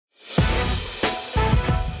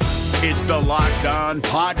It's the Locked On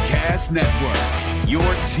Podcast Network, your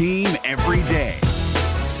team every day.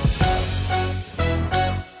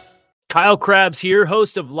 Kyle Krabs here,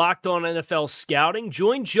 host of Locked On NFL Scouting.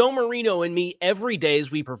 Join Joe Marino and me every day as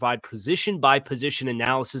we provide position-by-position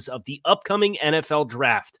analysis of the upcoming NFL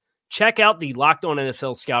Draft. Check out the Locked On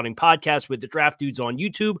NFL Scouting podcast with the Draft Dudes on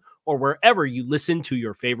YouTube or wherever you listen to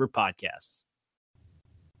your favorite podcasts.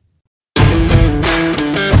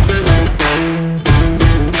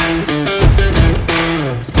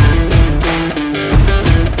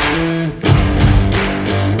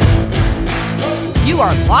 You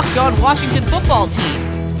are Locked On Washington Football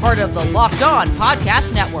Team, part of the Locked On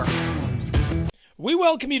Podcast Network. We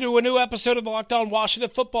welcome you to a new episode of the Locked On Washington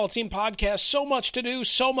Football Team podcast. So much to do,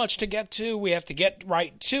 so much to get to. We have to get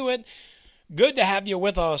right to it. Good to have you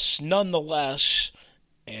with us nonetheless.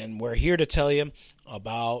 And we're here to tell you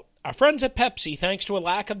about our friends at Pepsi. Thanks to a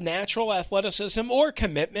lack of natural athleticism or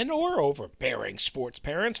commitment or overbearing sports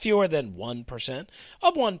parents, fewer than 1%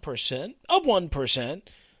 of 1% of 1%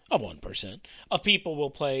 of 1% of people will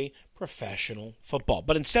play professional football.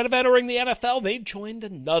 But instead of entering the NFL, they've joined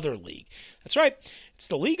another league. That's right. It's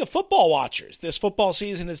the League of Football Watchers. This football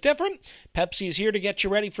season is different. Pepsi is here to get you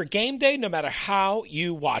ready for game day no matter how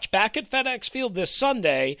you watch. Back at FedEx Field this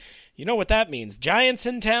Sunday, you know what that means. Giants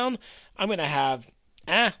in town. I'm going to have,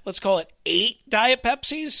 let's call it 8 Diet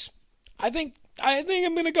Pepsis. I think I'm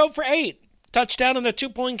going to go for 8. Touchdown and a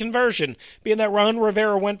 2-point conversion, being that Ron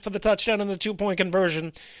Rivera went for the touchdown and the 2-point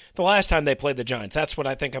conversion the last time they played the Giants. That's what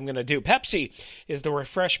I think I'm going to do. Pepsi is the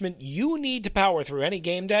refreshment you need to power through any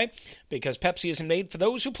game day because Pepsi isn't made for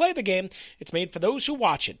those who play the game. It's made for those who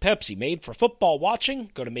watch it. Pepsi, made for football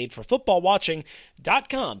watching. Go to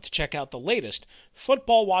madeforfootballwatching.com to check out the latest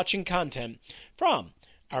football watching content from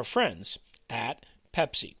our friends at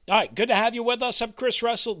Pepsi. All right, good to have you with us. I'm Chris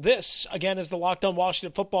Russell. This, again, is the Locked On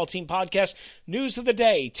Washington Football Team podcast. News of the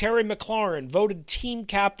day, Terry McLaurin voted team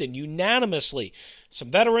captain unanimously. Some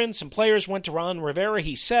veterans, some players went to Ron Rivera,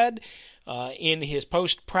 he said, in his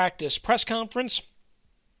post-practice press conference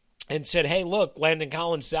and said, hey, look, Landon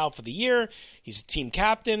Collins is out for the year. He's a team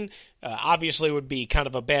captain. Obviously, it would be kind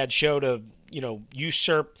of a bad show to,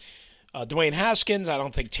 usurp Dwayne Haskins. I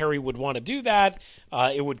don't think Terry would want to do that.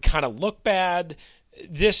 It would kind of look bad.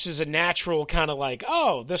 This is a natural kind of like,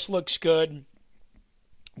 oh, this looks good.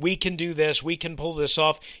 We can do this. We can pull this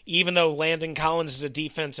off. Even though Landon Collins is a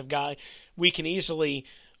defensive guy, we can easily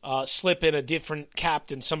slip in a different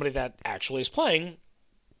captain, somebody that actually is playing.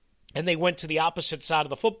 And they went to the opposite side of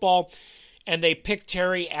the football, and they picked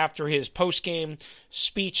Terry after his post-game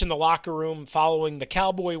speech in the locker room following the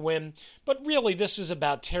Cowboy win. But really, this is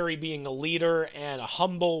about Terry being a leader and a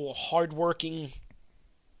humble, hardworking,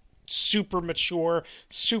 super mature,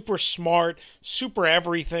 super smart, super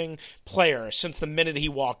everything player since the minute he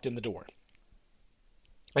walked in the door.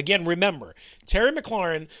 Again, remember, Terry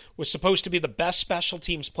McLaurin was supposed to be the best special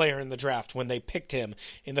teams player in the draft when they picked him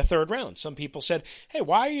in the 3rd round. Some people said, hey,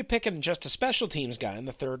 why are you picking just a special teams guy in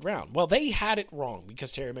the 3rd round? Well, they had it wrong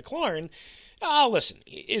because Terry McLaurin, listen,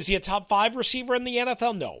 is he a top 5 receiver in the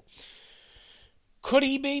NFL? No. Could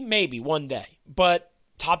he be? Maybe one day. But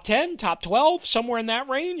top 10, top 12, somewhere in that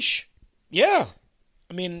range? Yeah.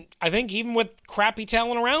 I mean, I think even with crappy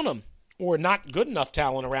talent around him, or not good enough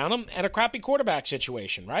talent around him, and a crappy quarterback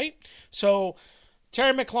situation, right? So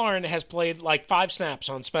Terry McLaurin has played like 5 snaps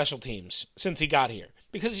on special teams since he got here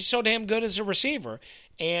because he's so damn good as a receiver.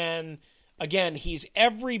 And again, he's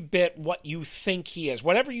every bit what you think he is.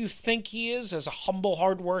 Whatever you think he is as a humble,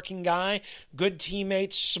 hardworking guy, good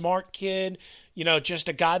teammate, smart kid, just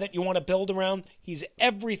a guy that you want to build around. He's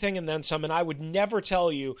everything and then some, and I would never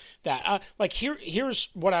tell you that. Here's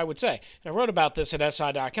what I would say. And I wrote about this at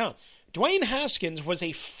SI.com. Dwayne Haskins was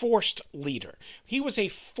a forced leader. He was a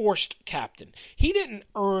forced captain. He didn't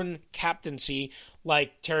earn captaincy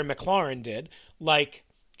like Terry McLaurin did, like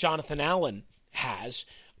Jonathan Allen has.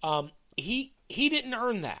 He didn't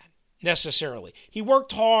earn that necessarily. He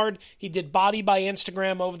worked hard. He did body by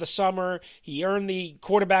Instagram over the summer. He earned the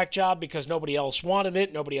quarterback job because nobody else wanted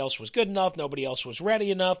it. Nobody else was good enough. Nobody else was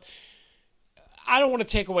ready enough. I don't want to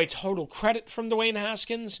take away total credit from Dwayne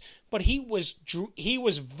Haskins, but he was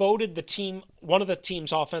voted one of the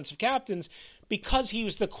team's offensive captains because he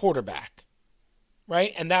was the quarterback,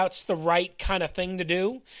 right? And that's the right kind of thing to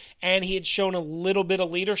do. And he had shown a little bit of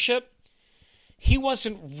leadership. He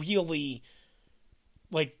wasn't really,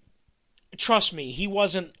 trust me, he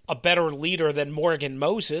wasn't a better leader than Morgan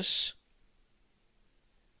Moses.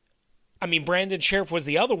 I mean, Brandon Sheriff was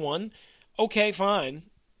the other one. Okay, fine.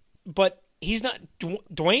 But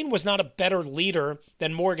Dwayne was not a better leader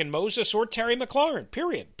than Morgan Moses or Terry McLaurin,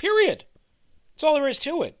 period. That's all there is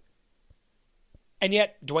to it. And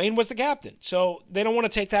yet, Dwayne was the captain. So they don't want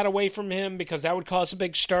to take that away from him because that would cause a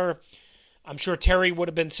big stir. I'm sure Terry would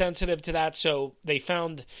have been sensitive to that, so they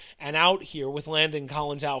found an out here with Landon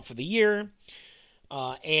Collins out for the year.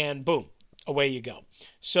 And boom, away you go.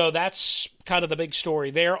 So that's kind of the big story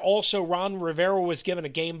there. Also, Ron Rivera was given a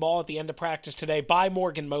game ball at the end of practice today by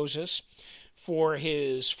Morgan Moses for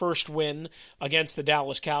his first win against the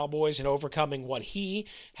Dallas Cowboys and overcoming what he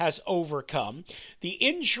has overcome. The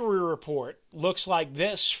injury report looks like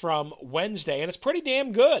this from Wednesday, and it's pretty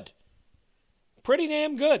damn good. Pretty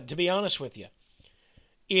damn good, to be honest with you.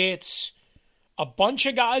 It's a bunch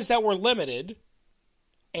of guys that were limited,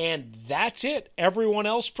 and that's it. Everyone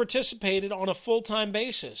else participated on a full-time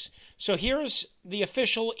basis. So here's the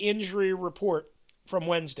official injury report from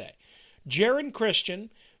Wednesday. Jaron Christian,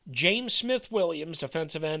 James Smith-Williams,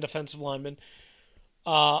 defensive end, defensive lineman,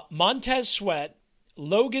 Montez Sweat,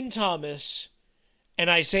 Logan Thomas, and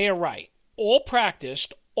Isaiah Wright all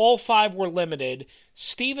practiced. All 5 were limited.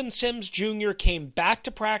 Steven Sims Jr. came back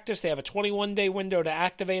to practice. They have a 21-day window to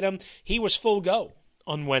activate him. He was full go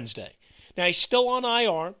on Wednesday. Now, he's still on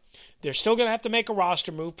IR. They're still going to have to make a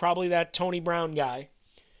roster move, probably that Tony Brown guy,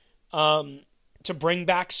 to bring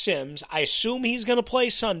back Sims. I assume he's going to play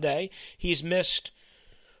Sunday. He's missed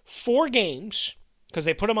 4 games because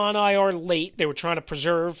they put him on IR late. They were trying to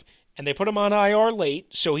preserve, and they put him on IR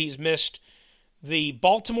late, so he's missed the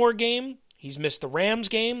Baltimore game, he's missed the Rams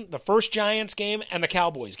game, the first Giants game, and the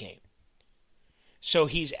Cowboys game. So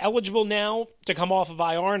he's eligible now to come off of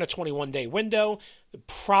IR in a 21-day window.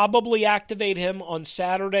 Probably activate him on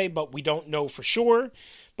Saturday, but we don't know for sure.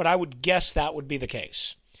 But I would guess that would be the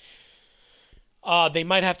case. They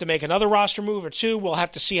might have to make another roster move or 2. We'll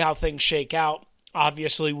have to see how things shake out.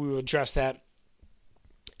 Obviously, we will address that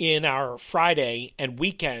in our Friday and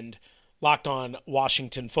weekend Locked On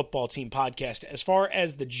Washington Football Team podcast. As far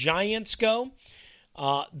as the Giants go,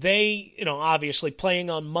 they, obviously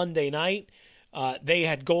playing on Monday night, they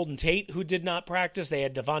had Golden Tate, who did not practice. They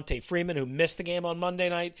had Devontae Freeman, who missed the game on Monday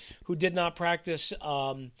night, who did not practice.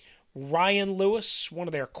 Ryan Lewis, one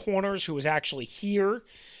of their corners, who was actually here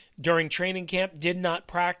during training camp, did not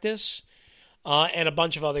practice. And a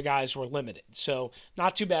bunch of other guys were limited. So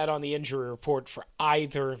not too bad on the injury report for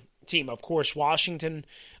either team. Of course,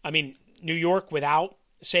 New York without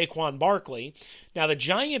Saquon Barkley. Now, the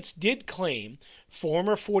Giants did claim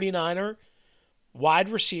former 49er wide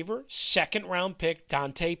receiver, second-round pick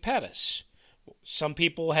Dante Pettis. Some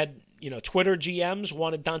people had, Twitter GMs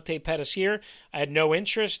wanted Dante Pettis here. I had no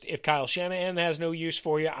interest. If Kyle Shanahan has no use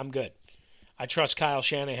for you, I'm good. I trust Kyle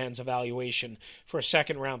Shanahan's evaluation for a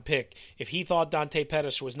second-round pick. If he thought Dante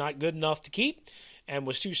Pettis was not good enough to keep and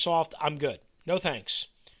was too soft, I'm good. No thanks.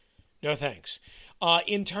 No thanks.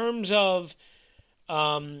 In terms of,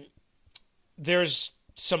 there's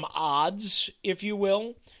some odds, if you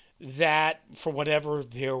will, that for whatever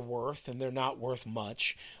they're worth, and they're not worth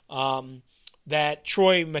much, that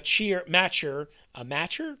Troy Matcher,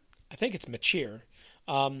 I think it's Matcher.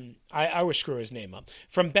 I always screw his name up.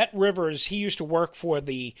 From Bet Rivers, he used to work for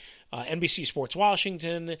the NBC Sports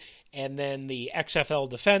Washington and then the XFL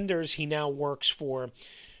Defenders. He now works for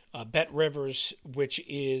Bet Rivers, which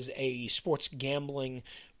is a sports gambling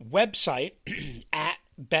website at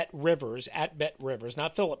Bet Rivers,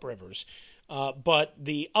 not Phillip Rivers. But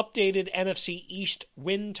the updated NFC East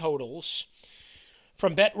win totals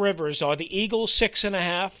from Bet Rivers are the Eagles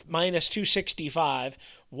 6.5 minus 265,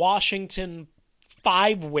 Washington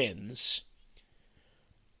 5 wins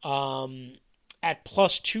at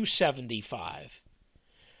plus 275.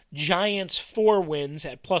 Giants 4 wins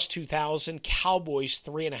at plus 2,000. Cowboys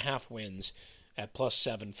 3.5 wins at plus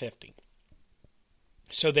 750.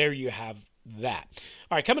 So there you have that.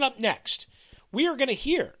 All right, coming up next, we are going to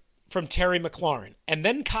hear from Terry McLaurin and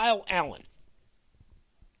then Kyle Allen.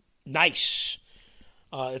 Nice.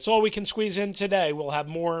 It's all we can squeeze in today. We'll have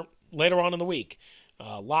more later on in the week.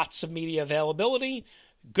 Lots of media availability.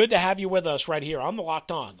 Good to have you with us right here on the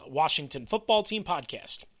Locked On Washington Football Team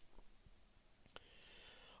podcast.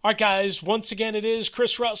 All right, guys, once again, it is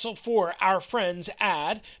Chris Russell for our friends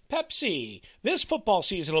at Pepsi. This football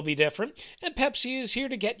season will be different, and Pepsi is here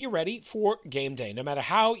to get you ready for game day, no matter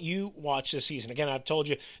how you watch this season. Again, I've told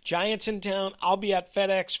you, Giants in town. I'll be at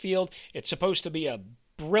FedEx Field. It's supposed to be a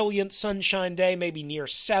brilliant sunshine day, maybe near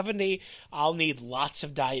 70. I'll need lots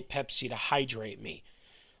of Diet Pepsi to hydrate me.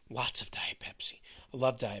 Lots of Diet Pepsi. I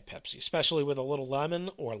love Diet Pepsi, especially with a little lemon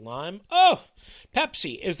or lime. Oh,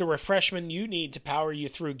 Pepsi is the refreshment you need to power you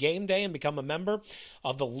through game day and become a member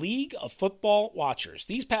of the League of Football Watchers.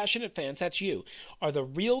 These passionate fans, that's you, are the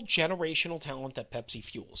real generational talent that Pepsi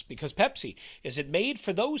fuels. Because Pepsi isn't made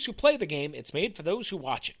for those who play the game, it's made for those who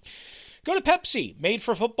watch it. Go to Pepsi, Made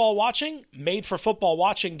for Football Watching,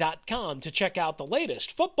 madeforfootballwatching.com to check out the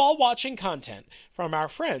latest football watching content from our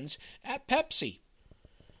friends at Pepsi.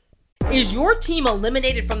 Is your team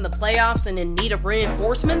eliminated from the playoffs and in need of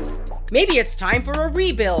reinforcements? Maybe it's time for a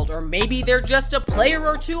rebuild, or maybe they're just a player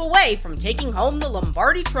or two away from taking home the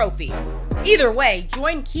Lombardi Trophy. Either way,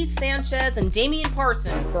 join Keith Sanchez and Damian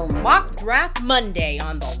Parson for Mock Draft Monday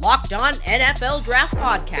on the Locked On NFL Draft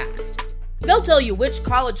Podcast. They'll tell you which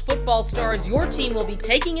college football stars your team will be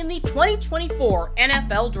taking in the 2024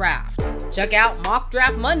 NFL Draft. Check out Mock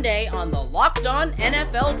Draft Monday on the Locked On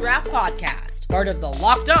NFL Draft Podcast, part of the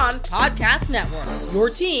Locked On Podcast Network, your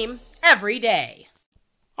team every day.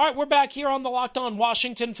 All right, we're back here on the Locked On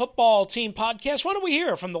Washington Football Team podcast. Why don't we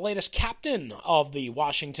hear from the latest captain of the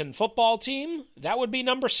Washington Football Team? That would be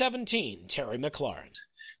number 17, Terry McLaurin.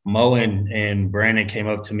 Mo and Brandon came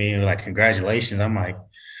up to me and were like, congratulations. I'm like,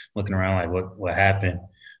 looking around like, what happened?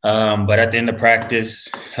 But at the end of practice,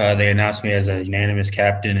 they announced me as a unanimous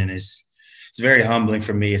captain, and it's very humbling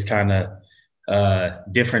for me. It's kind of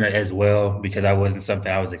different as well because I wasn't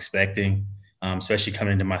something I was expecting, especially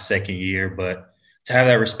coming into my second year. But to have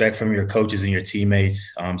that respect from your coaches and your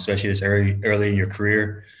teammates, especially this early in your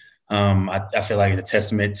career, I feel like it's a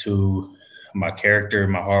testament to my character,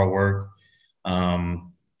 my hard work,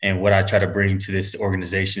 and what I try to bring to this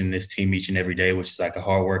organization, this team each and every day, which is like a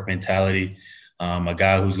hard work mentality, a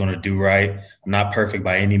guy who's going to do right. I'm not perfect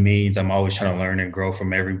by any means. I'm always trying to learn and grow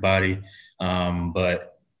from everybody.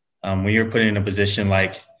 But when you're put in a position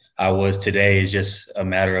like I was today, it's just a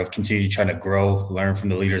matter of continuing trying to grow, learn from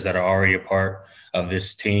the leaders that are already a part of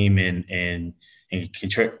this team and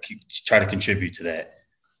try to contribute to that.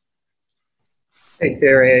 Hey,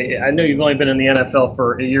 Terry, I know you've only been in the NFL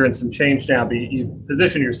for a year and some change now, but you've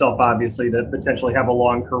positioned yourself, obviously, to potentially have a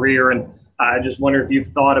long career. And I just wonder if you've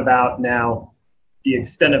thought about now the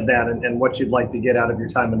extent of that and what you'd like to get out of your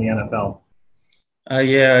time in the NFL.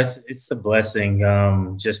 Yeah, it's a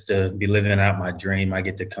blessing just to be living out my dream. I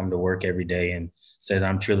get to come to work every day and say that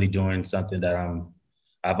I'm truly doing something that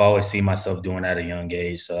I've always seen myself doing at a young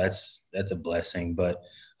age. So that's a blessing. But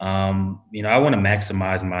I want to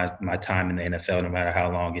maximize my time in the NFL, no matter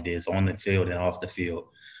how long it is, on the field and off the field.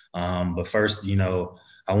 But first,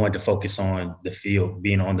 I wanted to focus on the field,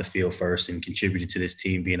 being on the field first and contributing to this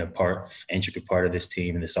team, being intricate part of this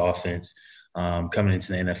team and this offense coming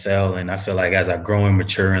into the NFL. And I feel like as I grow and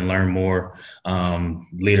mature and learn more,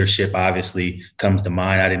 leadership obviously comes to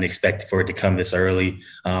mind. I didn't expect for it to come this early.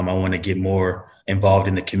 I want to get more involved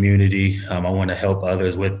in the community. I want to help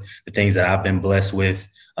others with the things that I've been blessed with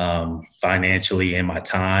financially in my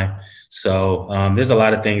time. So there's a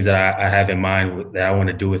lot of things that I have in mind that I want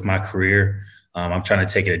to do with my career. I'm trying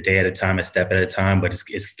to take it a day at a time, a step at a time, but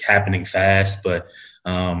it's happening fast. But,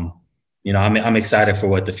 I'm excited for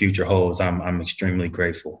what the future holds. I'm extremely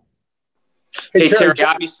grateful. Hey, Terry,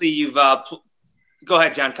 obviously you've go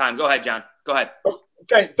ahead, John. Go ahead, John. Go ahead.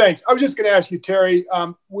 Okay, thanks. I was just going to ask you, Terry,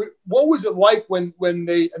 what was it like when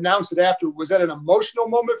they announced it after? Was that an emotional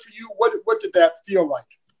moment for you? What did that feel like?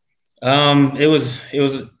 It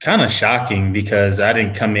was kind of shocking because I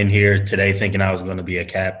didn't come in here today thinking I was going to be a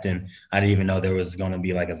captain. I didn't even know there was going to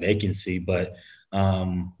be like a vacancy. But,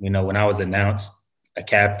 when I was announced a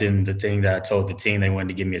captain, the thing that I told the team they wanted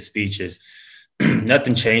to give me a speech is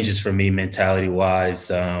nothing changes for me mentality-wise,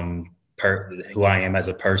 who I am as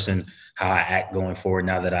a person, how I act going forward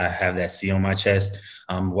now that I have that C on my chest.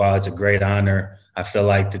 While it's a great honor, I feel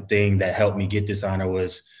like the thing that helped me get this honor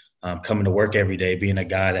was coming to work every day, being a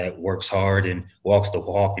guy that works hard and walks the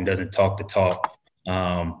walk and doesn't talk the talk.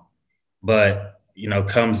 But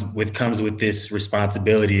comes with this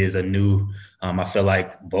responsibility is a new, I feel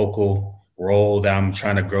like, vocal role that I'm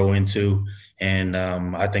trying to grow into. And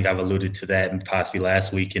I think I've alluded to that possibly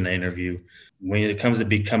last week in the interview. When it comes to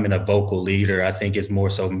becoming a vocal leader, I think it's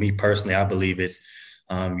more so me personally. I believe it's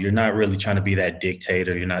you're not really trying to be that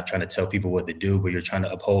dictator. You're not trying to tell people what to do, but you're trying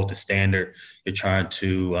to uphold the standard. You're trying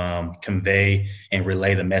to convey and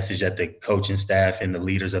relay the message that the coaching staff and the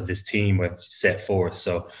leaders of this team have set forth.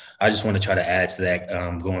 So I just want to try to add to that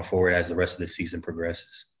going forward as the rest of the season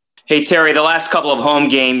progresses. Hey, Terry, the last couple of home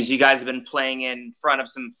games, you guys have been playing in front of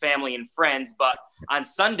some family and friends, but on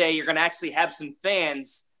Sunday, you're going to actually have some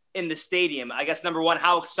fans in the stadium. I guess, number one,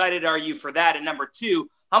 how excited are you for that? And number two,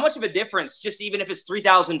 how much of a difference, just even if it's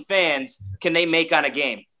 3,000 fans, can they make on a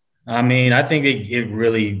game? I mean, I think it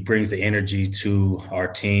really brings the energy to our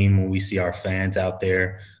team when we see our fans out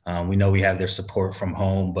there. We know we have their support from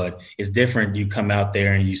home, but it's different. You come out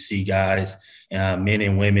there and you see guys, men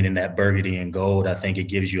and women in that burgundy and gold. I think it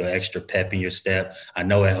gives you an extra pep in your step. I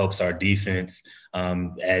know it helps our defense,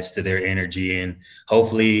 adds to their energy, and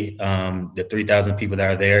hopefully the 3,000 people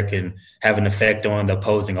that are there can have an effect on the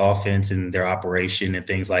opposing offense and their operation and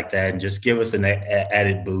things like that, and just give us an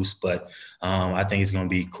added boost. But I think it's going to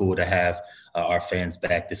be cool to have our fans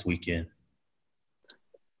back this weekend.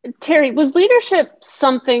 Terry, was leadership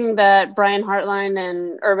something that Brian Hartline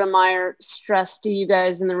and Urban Meyer stressed to you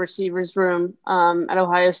guys in the receivers room at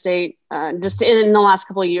Ohio State? Just in the last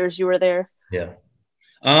couple of years you were there? Yeah.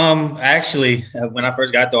 Actually, when I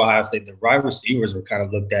first got to Ohio State, the wide receivers were kind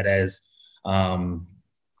of looked at as, I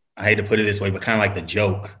hate to put it this way, but kind of like the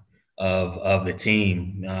joke of the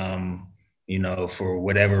team, for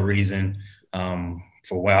whatever reason,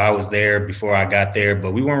 for while I was there before I got there,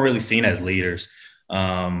 but we weren't really seen as leaders.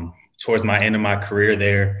 Towards my end of my career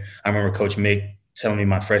there, I remember Coach Mick telling me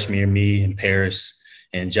my freshman year, me and Paris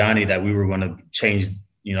and Johnny, that we were going to change,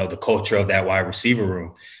 the culture of that wide receiver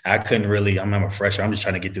room. I couldn't really, I'm a freshman. I'm just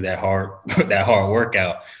trying to get through that hard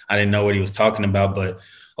workout. I didn't know what he was talking about, but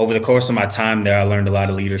over the course of my time there, I learned a lot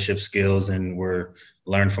of leadership skills and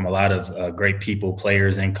learned from a lot of great people,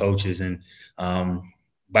 players and coaches. And,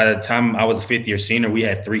 by the time I was a fifth-year senior, we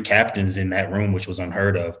had 3 captains in that room, which was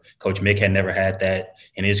unheard of. Coach Mick had never had that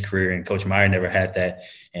in his career, and Coach Meyer never had that.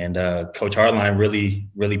 And Coach Hartline really,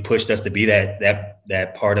 really pushed us to be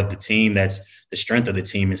that part of the team that's the strength of the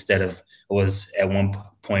team instead of was at one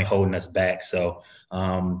point holding us back. So,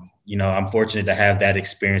 I'm fortunate to have that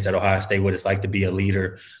experience at Ohio State, what it's like to be a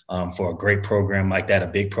leader for a great program like that, a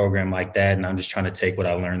big program like that. And I'm just trying to take what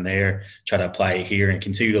I learned there, try to apply it here and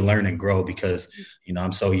continue to learn and grow because,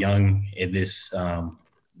 I'm so young in this,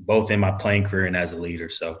 both in my playing career and as a leader.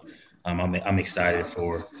 So I'm excited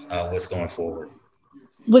for what's going forward.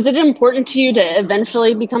 Was it important to you to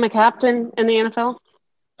eventually become a captain in the NFL?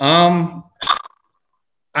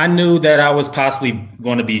 I knew that I was possibly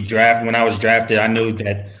going to be drafted. When I was drafted, I knew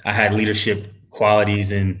that I had leadership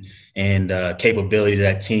qualities and capability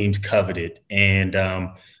that teams coveted. And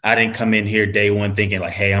I didn't come in here day one thinking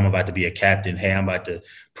like, hey, I'm about to be a captain. Hey, I'm about to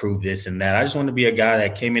prove this and that. I just wanted to be a guy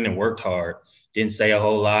that came in and worked hard, didn't say a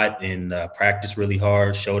whole lot, and practiced really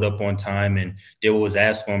hard, showed up on time, and did what was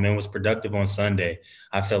asked for him and was productive on Sunday.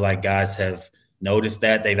 I feel like guys have noticed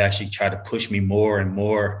that. They've actually tried to push me more and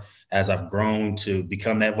more as I've grown to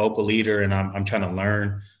become that vocal leader, and I'm trying to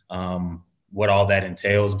learn what all that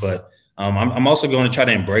entails. But I'm also going to try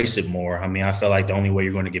to embrace it more. I mean, I feel like the only way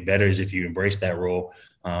you're going to get better is if you embrace that role.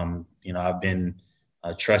 I've been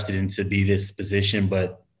trusted into be this position,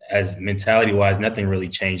 but as mentality-wise, nothing really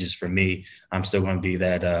changes for me. I'm still going to be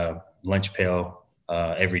that lunch pail,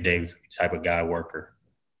 everyday type of guy worker.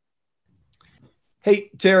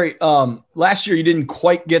 Hey, Terry, last year you didn't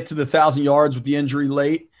quite get to the 1,000 yards with the injury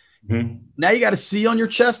late. Mm-hmm. Now you got a C on your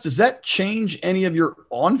chest. Does that change any of your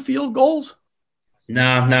on-field goals?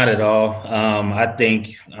 No, not at all. I think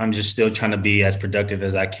I'm just still trying to be as productive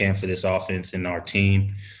as I can for this offense and our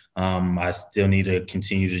team. I still need to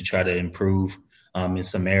continue to try to improve in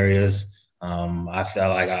some areas. I feel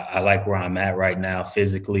like I like where I'm at right now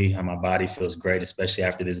physically. My body feels great, especially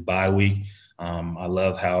after this bye week. I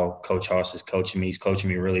love how Coach Hoss is coaching me. He's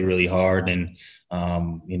coaching me really, really hard. And,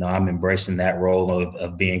 I'm embracing that role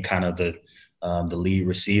of being kind of the lead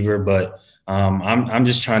receiver. But I'm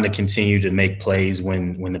just trying to continue to make plays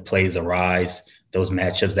when the plays arise. Those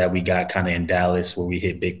matchups that we got kind of in Dallas where we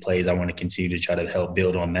hit big plays, I want to continue to try to help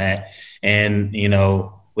build on that. And,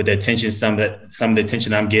 with the attention, some of the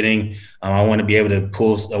attention I'm getting, I want to be able to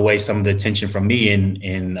pull away some of the attention from me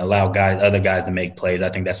and allow other guys to make plays. I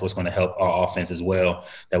think that's what's going to help our offense as well,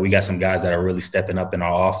 that we got some guys that are really stepping up in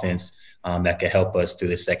our offense that can help us through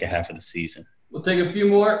the second half of the season. We'll take a few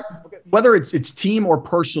more. Okay. Whether it's team or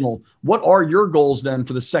personal, what are your goals then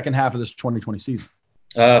for the second half of this 2020 season?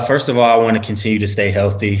 First of all, I want to continue to stay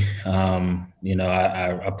healthy.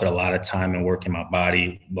 I put a lot of time and work in my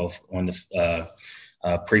body, both on the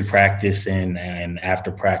pre-practice and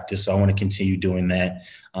after practice. So I want to continue doing that.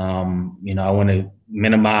 I want to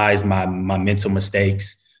minimize my mental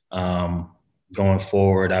mistakes going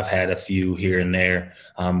forward. I've had a few here and there,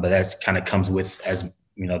 but that's kind of comes with, as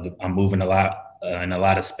I'm moving a lot in a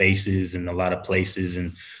lot of spaces and a lot of places,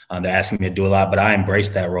 and they're asking me to do a lot, but I embrace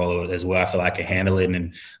that role as well. I feel like I can handle it,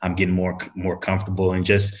 and I'm getting more comfortable and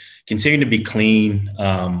just continue to be clean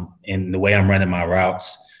in the way I'm running my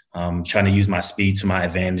routes. trying to use my speed to my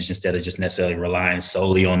advantage instead of just necessarily relying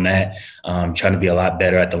solely on that. Trying to be a lot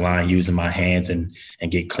better at the line, using my hands and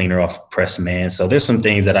get cleaner off press man. So there's some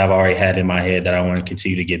things that I've already had in my head that I want to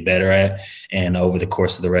continue to get better at. And over the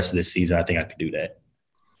course of the rest of this season, I think I could do that.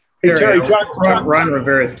 Hey, Terry, Ron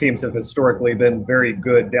Rivera's teams have historically been very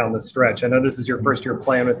good down the stretch. I know this is your first year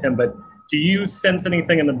playing with him, but do you sense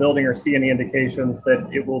anything in the building or see any indications that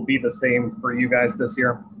it will be the same for you guys this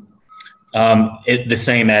year? The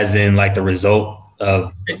same as in like the result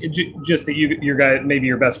of just that your guy, maybe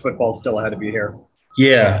your best football is still ahead of you here.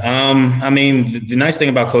 Yeah. I mean, the nice thing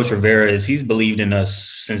about Coach Rivera is he's believed in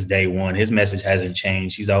us since day one. His message hasn't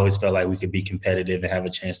changed. He's always felt like we could be competitive and have a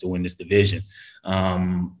chance to win this division.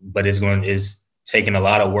 But it's taking a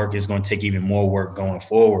lot of work. It's going to take even more work going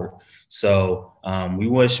forward. So we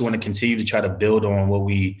want to continue to try to build on what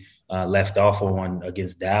we left off on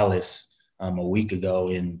against Dallas a week ago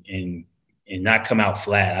and not come out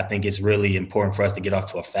flat. I think it's really important for us to get off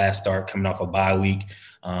to a fast start coming off a bye week.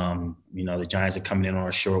 The Giants are coming in on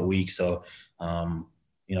a short week. So,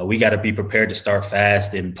 we got to be prepared to start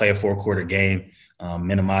fast and play a 4-quarter game,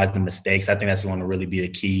 minimize the mistakes. I think that's going to really be a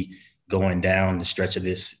key going down the stretch of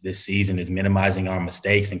this season is minimizing our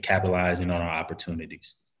mistakes and capitalizing on our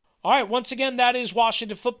opportunities. All right, once again, that is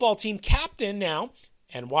Washington football team captain now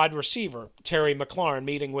and wide receiver Terry McLaurin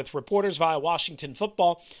meeting with reporters via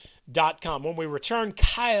WashingtonFootball.com. When we return,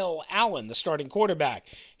 Kyle Allen, the starting quarterback,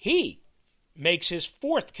 he makes his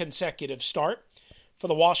 4th consecutive start for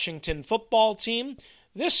the Washington football team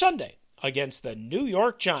this Sunday against the New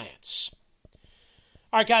York Giants.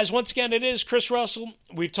 All right, guys, once again, it is Chris Russell.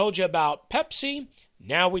 We've told you about Pepsi.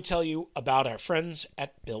 Now we tell you about our friends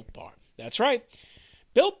at Built Bar. That's right.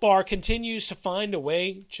 Built Bar continues to find a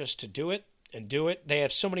way just to do it and do it. They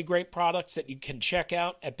have so many great products that you can check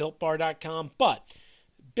out at BuiltBar.com. But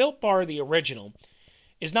Built Bar, the original,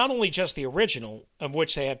 is not only just the original, of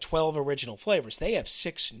which they have 12 original flavors. They have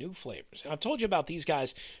 6 new flavors. And I've told you about these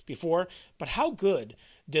guys before, but how good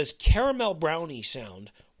does caramel brownie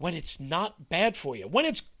sound when it's not bad for you, when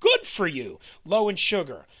it's good for you? Low in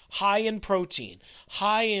sugar, high in protein,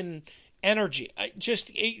 high in energy,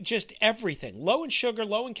 just everything. Low in sugar,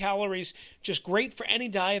 low in calories, just great for any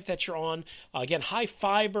diet that you're on. Again, high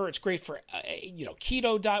fiber. It's great for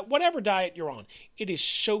keto diet, whatever diet you're on. It is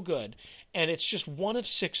so good. And it's just one of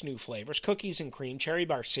 6 new flavors: cookies and cream, cherry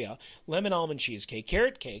barcia, lemon almond cheesecake,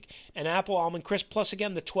 carrot cake, and apple almond crisp, plus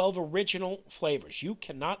again the 12 original flavors. You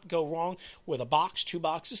cannot go wrong with a box, 2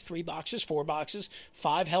 boxes, 3 boxes, 4 boxes,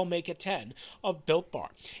 5, hell, make it 10 of Built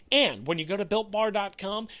Bar. And when you go to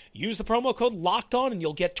BuiltBar.com, use the promo code LOCKEDON and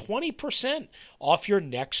you'll get 20% off your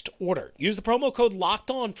next order. Use the promo code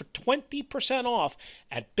LOCKEDON for 20% off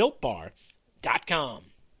at BuiltBar.com.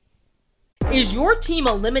 Is your team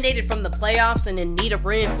eliminated from the playoffs and in need of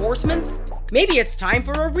reinforcements? Maybe it's time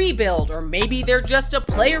for a rebuild, or maybe they're just a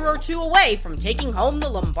player or 2 away from taking home the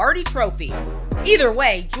Lombardi Trophy. Either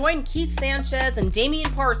way, join Keith Sanchez and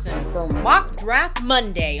Damian Parson for Mock Draft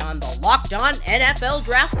Monday on the Locked On NFL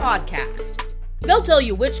Draft Podcast. They'll tell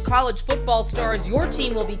you which college football stars your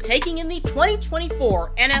team will be taking in the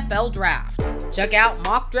 2024 NFL Draft. Check out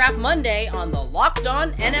Mock Draft Monday on the Locked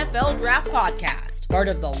On NFL Draft Podcast, part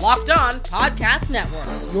of the Locked On Podcast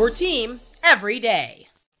Network, your team every day.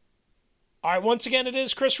 All right, once again, it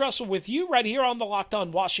is Chris Russell with you right here on the Locked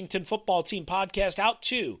On Washington Football Team Podcast, out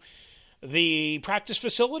to the practice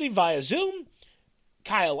facility via Zoom.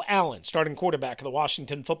 Kyle Allen, starting quarterback of the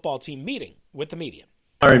Washington Football Team, meeting with the media.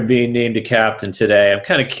 Being named a captain today, I'm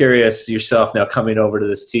kind of curious yourself now coming over to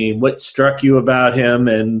this team. What struck you about him,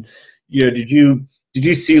 and did you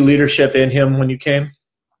see leadership in him when you came?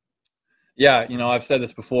 Yeah, I've said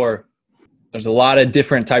this before. There's a lot of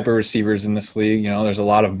different type of receivers in this league. There's a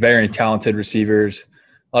lot of very talented receivers,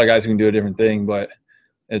 a lot of guys who can do a different thing, but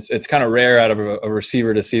it's kind of rare out of a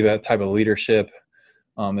receiver to see that type of leadership,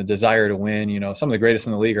 a desire to win. Some of the greatest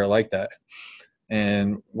in the league are like that.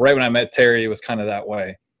 And right when I met Terry, it was kind of that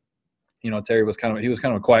way. Terry was kind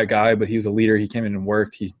of a quiet guy, but he was a leader. He came in and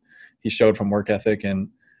worked. He showed from work ethic. And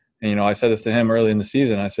I said this to him early in the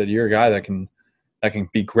season. I said, you're a guy that can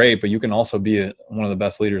be great, but you can also be one of the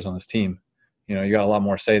best leaders on this team. You got a lot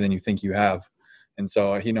more say than you think you have. And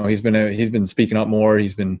so, he's been speaking up more.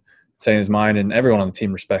 He's been saying his mind, and everyone on the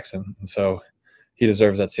team respects him. And so he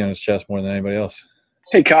deserves that C on his chest more than anybody else.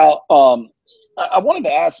 Hey, Kyle, I wanted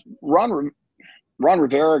to ask Ron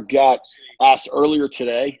Rivera got asked earlier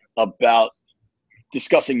today about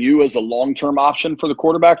discussing you as the long-term option for the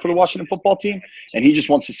quarterback for the Washington football team, and he just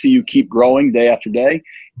wants to see you keep growing day after day.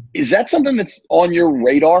 Is that something that's on your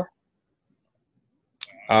radar?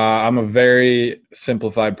 I'm a very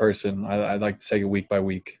simplified person. I like to take it week by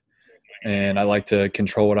week. and I like to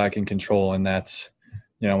control what I can control, and that's,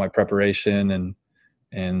 my preparation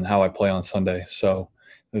and how I play on Sunday. So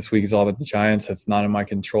this week is all about the Giants. That's not in my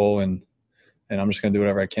control, and I'm just going to do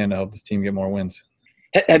whatever I can to help this team get more wins.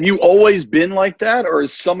 Have you always been like that, or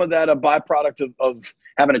is some of that a byproduct of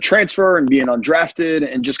having a transfer and being undrafted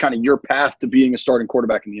and just kind of your path to being a starting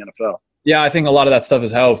quarterback in the NFL? Yeah, I think a lot of that stuff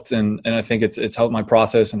has helped, and I think it's helped my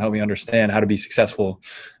process and helped me understand how to be successful.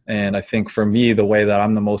 And I think for me, the way that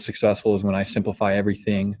I'm the most successful is when I simplify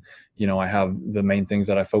everything. I have the main things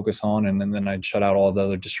that I focus on, and then I shut out all the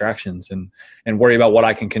other distractions and worry about what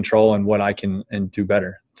I can control and what I can do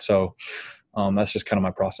better. So that's just kind of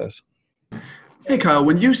my process. Hey, Kyle,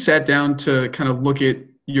 when you sat down to kind of look at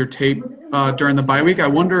your tape during the bye week, I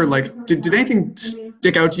wonder, did anything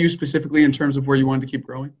stick out to you specifically in terms of where you wanted to keep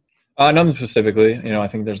growing? Nothing specifically. I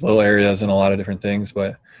think there's little areas and a lot of different things,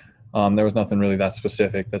 but there was nothing really that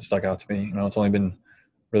specific that stuck out to me. It's only been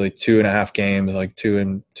really 2.5 games, like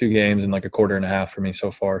two games and like a quarter and a half for me so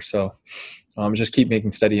far. So just keep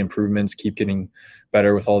making steady improvements, keep getting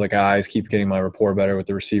better with all the guys, keep getting my rapport better with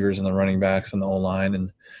the receivers and the running backs and the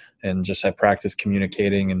O-line, and just have practice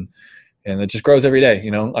communicating, and it just grows every day.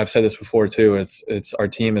 I've said this before too. It's our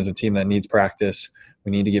team is a team that needs practice.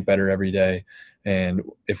 We need to get better every day. And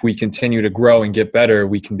if we continue to grow and get better,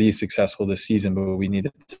 we can be successful this season, but we need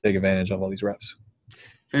to take advantage of all these reps.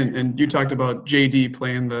 And you talked about JD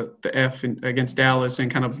playing the F against Dallas and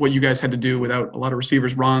kind of what you guys had to do without a lot of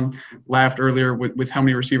receivers. Ron laughed earlier with how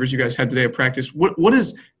many receivers you guys had today at practice. What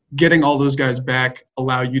is getting all those guys back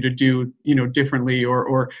allow you to do, differently,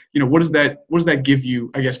 or what does that give you,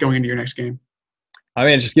 I guess, going into your next game?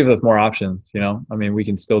 It just gives us more options. We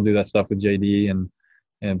can still do that stuff with JD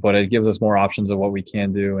but it gives us more options of what we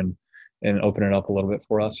can do and open it up a little bit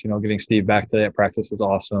for us. Getting Steve back today at practice was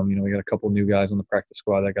awesome. We got a couple new guys on the practice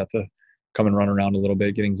squad that got to come and run around a little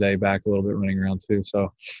bit, getting Zay back a little bit running around too.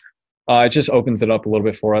 So it just opens it up a little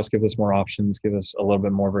bit for us, give us more options, give us a little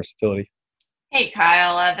bit more versatility. Hey,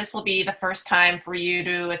 Kyle, this will be the first time for you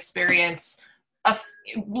to experience a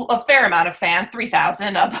fair amount of fans,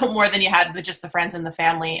 3,000, more than you had with just the friends and the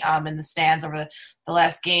family in the stands over the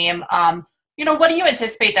last game. What do you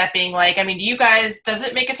anticipate that being like? Do you guys, does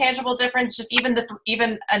it make a tangible difference? Just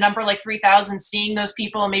even a number like 3,000, seeing those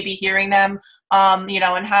people and maybe hearing them,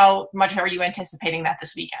 and how much are you anticipating that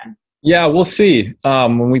this weekend? Yeah, we'll see.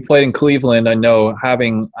 When we played in Cleveland, I know I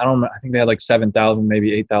think they had like 7,000,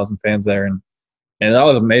 maybe 8,000 fans there. And that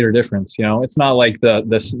was a major difference. It's not like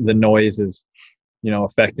the noise is,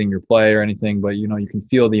 affecting your play or anything, but, you can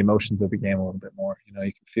feel the emotions of the game a little bit more. You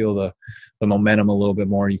can feel the momentum a little bit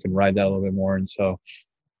more. You can ride that a little bit more. And so,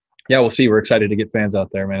 yeah, we'll see. We're excited to get fans out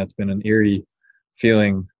there, man. It's been an eerie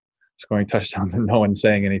feeling scoring touchdowns and no one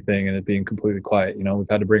saying anything and it being completely quiet. We've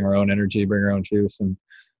had to bring our own energy, bring our own juice, and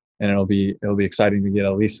it'll be exciting to get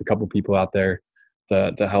at least a couple people out there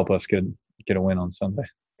to help us get a win on Sunday.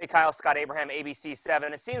 Hey, Kyle, Scott Abraham,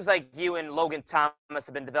 ABC7. It seems like you and Logan Thomas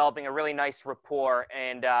have been developing a really nice rapport.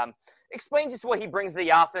 And explain just what he brings to the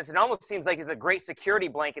offense. It almost seems like he's a great security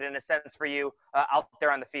blanket in a sense for you out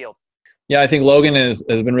there on the field. Yeah, I think Logan has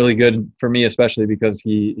been really good for me, especially because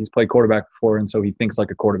he's played quarterback before, and so he thinks like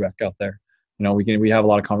a quarterback out there. We have a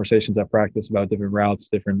lot of conversations at practice about different routes,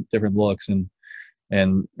 different looks, and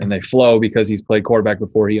they flow because he's played quarterback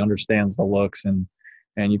before. He understands the looks, and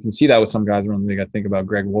you can see that with some guys around the league. I think about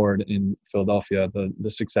Greg Ward in Philadelphia,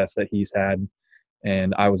 the success that he's had.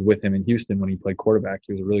 And I was with him in Houston when he played quarterback.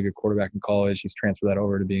 He was a really good quarterback in college. He's transferred that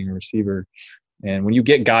over to being a receiver. And when you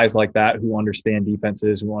get guys like that who understand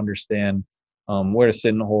defenses, who understand where to sit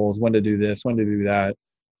in the holes, when to do this, when to do that,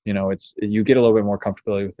 you get a little bit more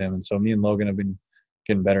comfortability with him. And so me and Logan have been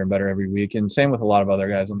getting better and better every week. And same with a lot of other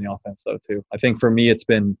guys on the offense though too. I think for me it's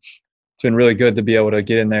been really good to be able to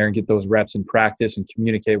get in there and get those reps in practice and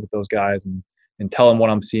communicate with those guys and tell them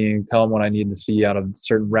what I'm seeing, tell them what I need to see out of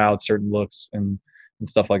certain routes, certain looks, and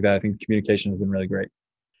stuff like that. I think the communication has been really great.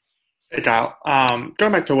 Hey, Kyle.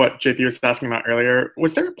 Going back to what JP was asking about earlier,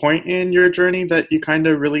 was there a point in your journey that you kind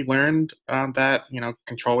of really learned that,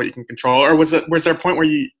 control what you can control? Or was there a point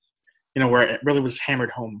where where it really was hammered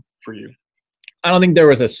home for you? I don't think there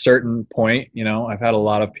was a certain point. I've had a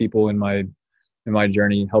lot of people in my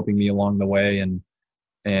journey helping me along the way,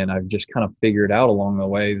 and I've just kind of figured out along the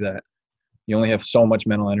way that you only have so much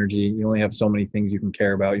mental energy. You only have so many things you can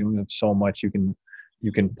care about. You only have so much you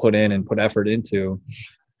can put in and put effort into.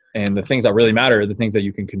 And the things that really matter are the things that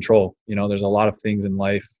you can control. There's a lot of things in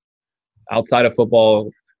life outside of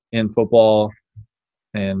football, in football,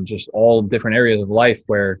 and just all different areas of life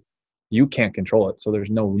where you can't control it. So there's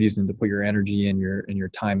no reason to put your energy and your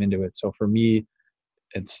time into it. So for me,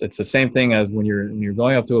 it's the same thing as when you're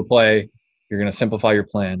going up to a play. You're going to simplify your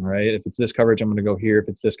plan, right? If it's this coverage, I'm going to go here. If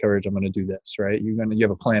it's this coverage, I'm going to do this, right? You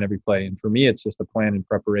have a plan every play. And for me, it's just a plan in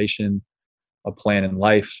preparation, a plan in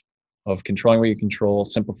life of controlling what you control,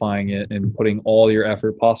 simplifying it, and putting all your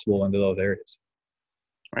effort possible into those areas.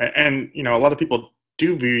 Right. And, a lot of people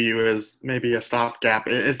do view you as maybe a stopgap.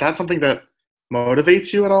 Is that something that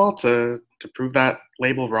motivates you at all to prove that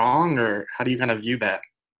label wrong, or how do you kind of view that?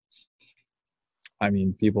 I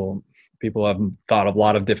mean, people have thought of a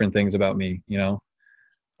lot of different things about me.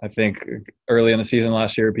 I think early in the season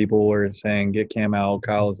last year, people were saying, get Cam out,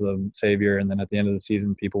 Kyle is the savior. And then at the end of the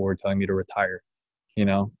season, people were telling me to retire.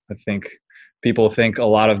 I think people think a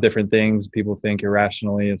lot of different things. People think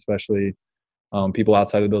irrationally, especially people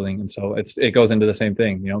outside the building. And so it goes into the same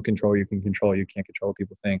thing, control, you can control, you can't control what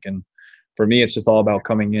people think. And for me, it's just all about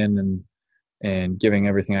coming in and giving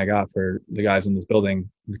everything I got for the guys in this building,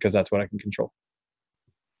 because that's what I can control.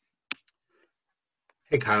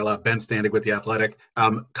 Hey, Kyle, Ben Standig with The Athletic.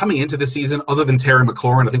 Coming into the season, other than Terry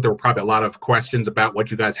McLaurin, I think there were probably a lot of questions about what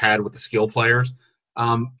you guys had with the skill players.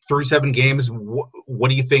 37 games, what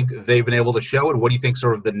do you think they've been able to show, and what do you think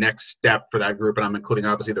sort of the next step for that group? And I'm including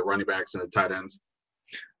obviously the running backs and the tight ends.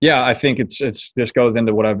 Yeah, I think it's just goes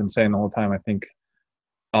into what I've been saying the whole time. I think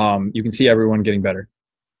you can see everyone getting better.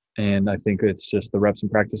 And I think it's just the reps in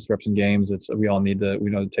practice, reps in games. We all need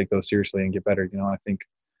to take those seriously and get better. I think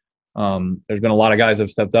there's been a lot of guys that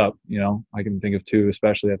have stepped up. I can think of two,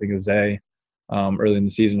 especially. I think of Zay early in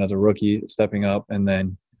the season as a rookie stepping up, and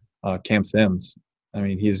then Cam Sims. I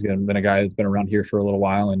mean, he's been a guy that's been around here for a little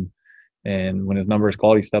while, and when his numbers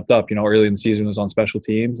called, he stepped up. Early in the season was on special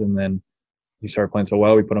teams, and then he started playing so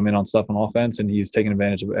well. We put him in on stuff on offense, and he's taking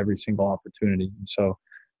advantage of every single opportunity. And so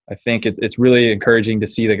I think it's really encouraging to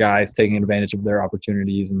see the guys taking advantage of their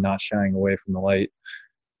opportunities and not shying away from the light.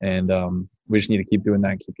 And we just need to keep doing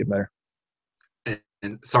that and keep getting better.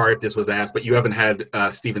 And sorry if this was asked, but you haven't had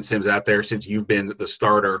Steven Sims out there since you've been the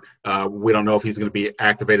starter. We don't know if he's going to be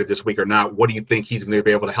activated this week or not. What do you think he's going to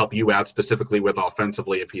be able to help you out specifically with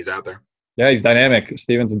offensively if he's out there? Yeah, he's dynamic.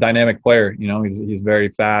 Steven's a dynamic player. He's very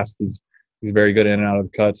fast. He's very good in and out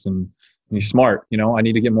of the cuts, and he's smart. I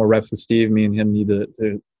need to get more reps with Steve. Me and him need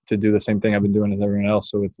to do the same thing I've been doing with everyone else.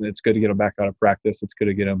 So it's good to get him back out of practice. It's good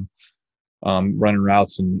to get him running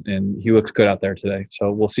routes, and he looks good out there today.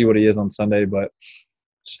 So we'll see what he is on Sunday, but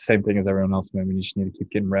same thing as everyone else, man. We just need to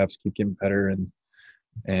keep getting reps, keep getting better,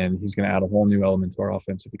 and he's going to add a whole new element to our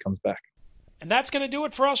offense if he comes back. And that's going to do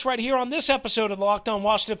it for us right here on this episode of the Locked On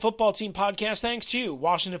Washington Football Team podcast. Thanks to you,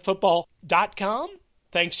 WashingtonFootball.com.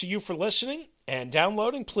 Thanks to you for listening and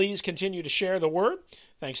downloading. Please continue to share the word.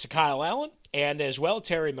 Thanks to Kyle Allen and as well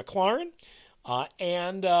Terry McLaurin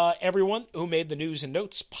and everyone who made the news and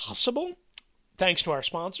notes possible. Thanks to our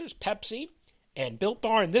sponsors, Pepsi and Built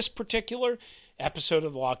Bar, in this particular episode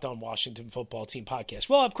of the Locked On Washington Football Team podcast.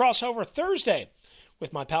 We'll have crossover Thursday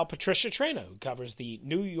with my pal Patricia Traina, who covers the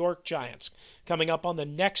New York Giants, coming up on the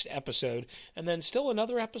next episode. And then still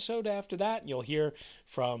another episode after that, and you'll hear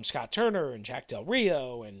from Scott Turner and Jack Del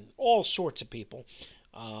Rio and all sorts of people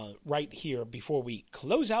right here before we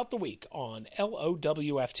close out the week on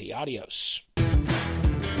LOWFT. Adios.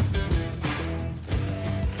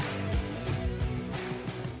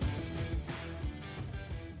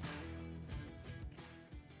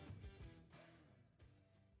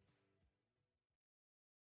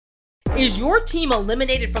 Is your team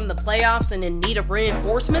eliminated from the playoffs and in need of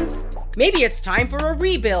reinforcements? Maybe it's time for a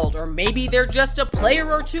rebuild, or maybe they're just a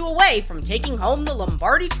player or two away from taking home the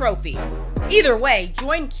Lombardi Trophy. Either way,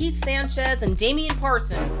 join Keith Sanchez and Damian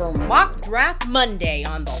Parson for Mock Draft Monday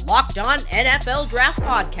on the Locked On NFL Draft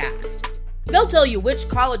Podcast. They'll tell you which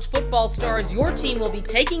college football stars your team will be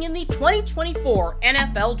taking in the 2024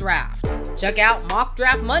 NFL Draft. Check out Mock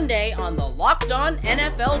Draft Monday on the Locked On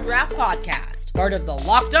NFL Draft Podcast, part of the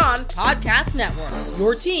Locked On Podcast Network,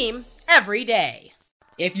 your team every day.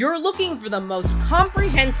 If you're looking for the most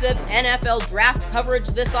comprehensive NFL draft coverage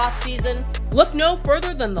this offseason, look no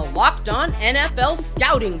further than the Locked On NFL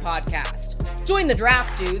Scouting Podcast. Join the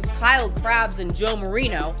draft dudes, Kyle Krabs and Joe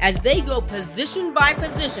Marino, as they go position by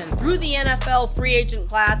position through the NFL free agent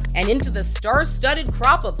class and into the star-studded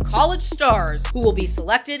crop of college stars who will be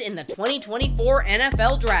selected in the 2024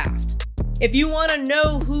 NFL Draft. If you want to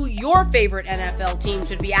know who your favorite NFL team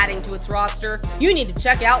should be adding to its roster, you need to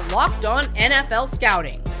check out Locked On NFL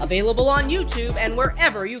Scouting, available on YouTube and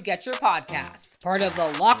wherever you get your podcasts. Part of the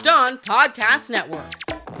Locked On Podcast Network,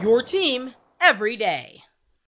 your team every day.